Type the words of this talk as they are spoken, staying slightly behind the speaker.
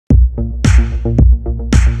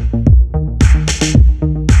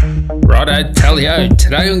Righto, tally-ho.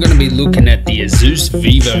 Today I'm going to be looking at the ASUS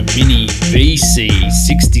VivoMini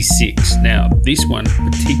VC66. Now, this one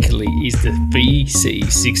particularly is the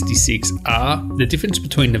VC66R. The difference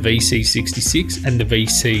between the VC66 and the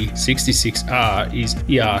VC66R is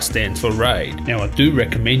the R stands for RAID. Now, I do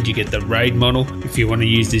recommend you get the RAID model. If you want to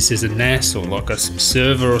use this as a NAS or like a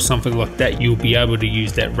server or something like that, you'll be able to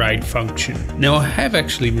use that RAID function. Now, I have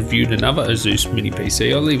actually reviewed another ASUS Mini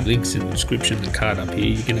PC. I'll leave links in the description and the card up here.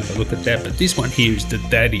 You can have a look at that. But this one here is the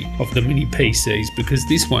daddy of the mini PCs because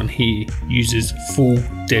this one here uses full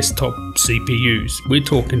desktop CPUs. We're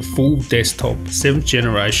talking full desktop 7th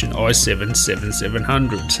generation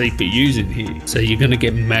i7-7700 CPUs in here. So you're going to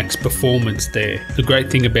get max performance there. The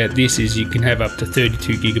great thing about this is you can have up to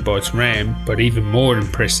 32 gigabytes RAM, but even more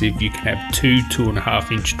impressive, you can have two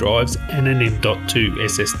 2.5-inch drives and an M.2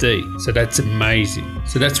 SSD. So that's amazing.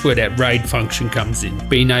 So that's where that RAID function comes in.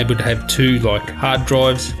 Being able to have two like hard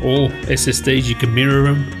drives or SSDs, you can mirror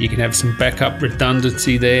them. You can have some backup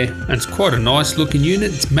redundancy there. And it's quite a nice looking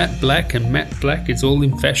unit. It's matte black, and matte black is all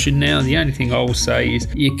in fashion now. The only thing I will say is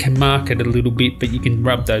you can mark it a little bit, but you can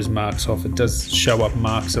rub those marks off. It does show up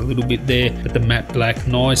marks a little bit there, but the matte black,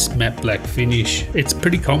 nice matte black finish. It's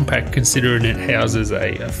pretty compact considering it houses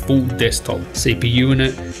a full desktop CPU in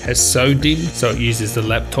it. Has SODIMM, so it uses the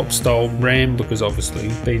laptop style RAM because obviously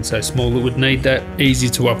being so small it would need that. Easy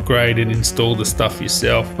to upgrade and install the stuff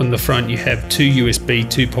yourself. On the front you have two USB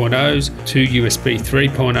 2.0s, two USB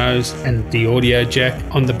 3.0s and the audio jack.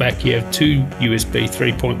 On the back you have two USB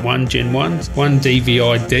 3.1 Gen 1s, one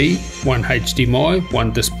DVI-D, one HDMI,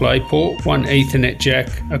 one display port, one Ethernet jack,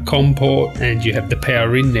 a COM port, and you have the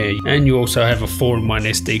power in there. And you also have a 4-in-1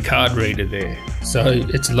 SD card reader there. So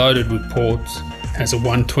it's loaded with ports, has a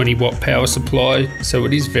 120 watt power supply, so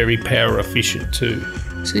it is very power efficient too.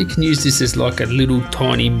 So you can use this as like a little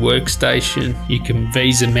tiny workstation. You can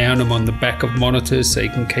VESA mount them on the back of monitors so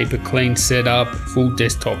you can keep a clean setup. Full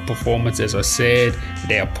desktop performance, as I said.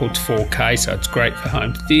 It outputs 4K, so it's great for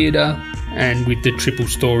home theatre. And with the triple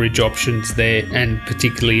storage options there, and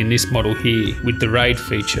particularly in this model here with the RAID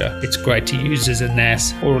feature, it's great to use as a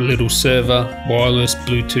NAS or a little server. Wireless,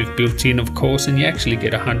 Bluetooth built in of course, and you actually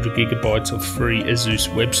get 100 gigabytes of free ASUS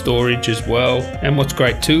web storage as well. And what's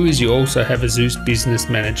great too is you also have ASUS Business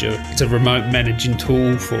Manager. It's a remote managing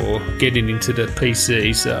tool for getting into the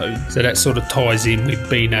PC, so that sort of ties in with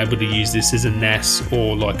being able to use this as a NAS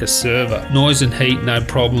or like a server. Noise and heat, no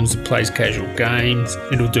problems. It plays casual games.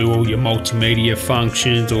 It'll do all your multimedia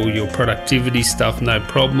functions, all your productivity stuff, no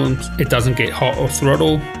problems. It doesn't get hot or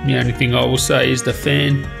throttle. The only thing I will say is the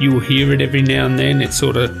fan, you will hear it every now and then. It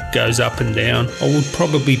sort of goes up and down. I would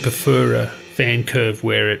probably prefer a fan curve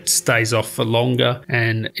where it stays off for longer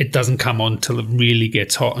and it doesn't come on till it really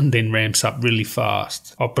gets hot and then ramps up really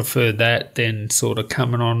fast. I prefer that than sort of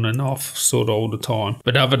coming on and off sort of all the time.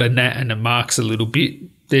 But other than that, and it marks a little bit,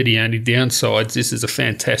 they're the only downsides. This is a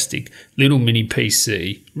fantastic little mini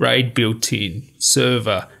PC, RAID built in,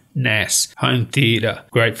 server, NAS, home theatre,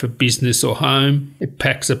 great for business or home. It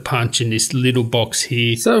packs a punch in this little box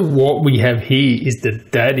here. So what we have here is the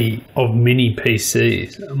daddy of mini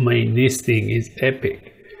PCs. I mean, this thing is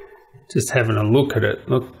epic. Just having a look at it,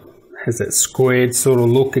 look, has that squared sort of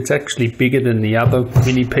look. It's actually bigger than the other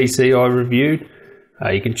mini PC I reviewed.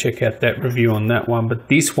 You can check out that review on that one, but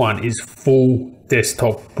this one is full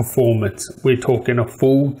desktop performance. We're talking a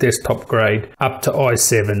full desktop grade up to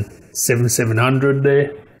i7-7700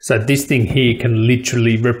 there. So this thing here can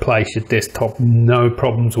literally replace your desktop, no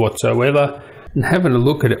problems whatsoever. And having a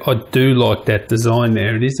look at it, I do like that design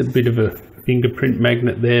there. It is a bit of a fingerprint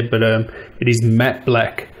magnet there, but it is matte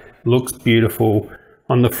black, looks beautiful.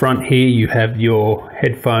 On the front here you have your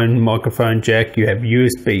headphone microphone jack, you have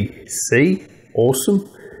USB-C, awesome.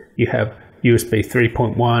 You have USB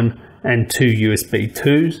 3.1 and two USB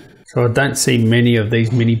 2s. So I don't see many of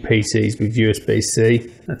these mini PCs with USB-C.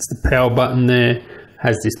 That's the power button there.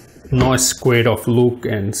 Has this nice squared off look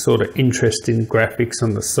and sort of interesting graphics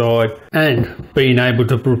on the side. And being able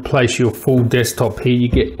to replace your full desktop here, you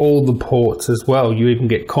get all the ports as well. You even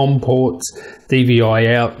get COM ports,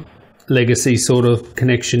 DVI out, legacy sort of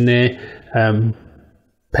connection there,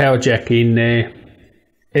 power jack in there,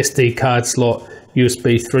 SD card slot,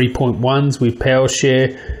 USB 3.1s with power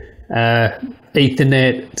share,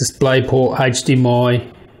 Ethernet, display port, HDMI.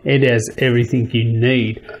 It has everything you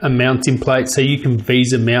need. A mounting plate, so you can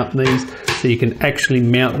VESA mount these, so you can actually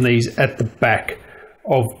mount these at the back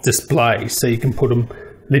of displays. So you can put them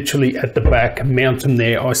literally at the back, mount them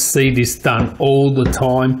there. I see this done all the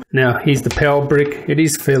time. Now here's the power brick. It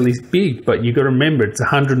is fairly big, but you got to remember it's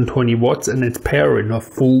 120 watts and it's powering a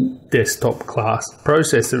full desktop class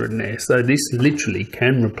processor in there. So this literally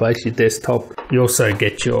can replace your desktop. You also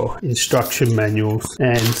get your instruction manuals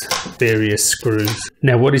and various screws.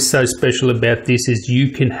 Now what is so special about this is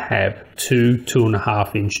you can have two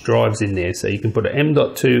 2.5 inch drives in there. So you can put an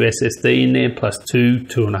M.2 SSD in there plus two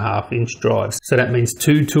 2.5 inch drives. So that means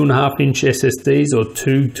two 2.5 inch SSDs or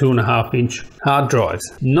two 2.5 inch hard drives.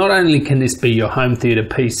 Not only can this be your home theater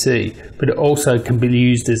PC, but it also can be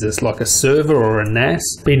used as like a server or a NAS.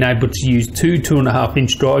 Being able to use two 2.5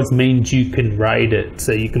 inch drives means you can RAID it.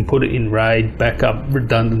 So you can put it in RAID, backup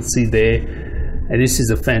redundancy there. And this is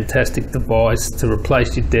a fantastic device to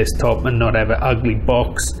replace your desktop and not have an ugly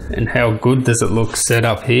box. And how good does it look set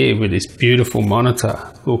up here with this beautiful monitor?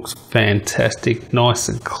 Looks fantastic, nice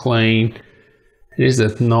and clean. It is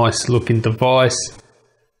a nice looking device.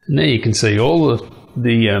 And there you can see all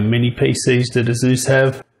the mini PCs that ASUS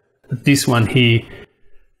have. But this one here,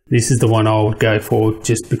 this is the one I would go for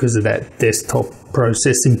just because of that desktop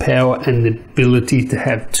processing power and the ability to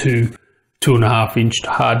have two 2.5 inch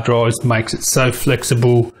hard drives. Makes it so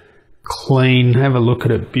flexible, clean. Have a look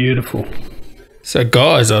at it, beautiful. So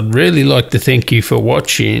guys, I'd really like to thank you for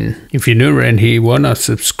watching. If you're new around here, why not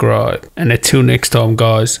subscribe? And until next time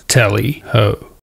guys, tally ho.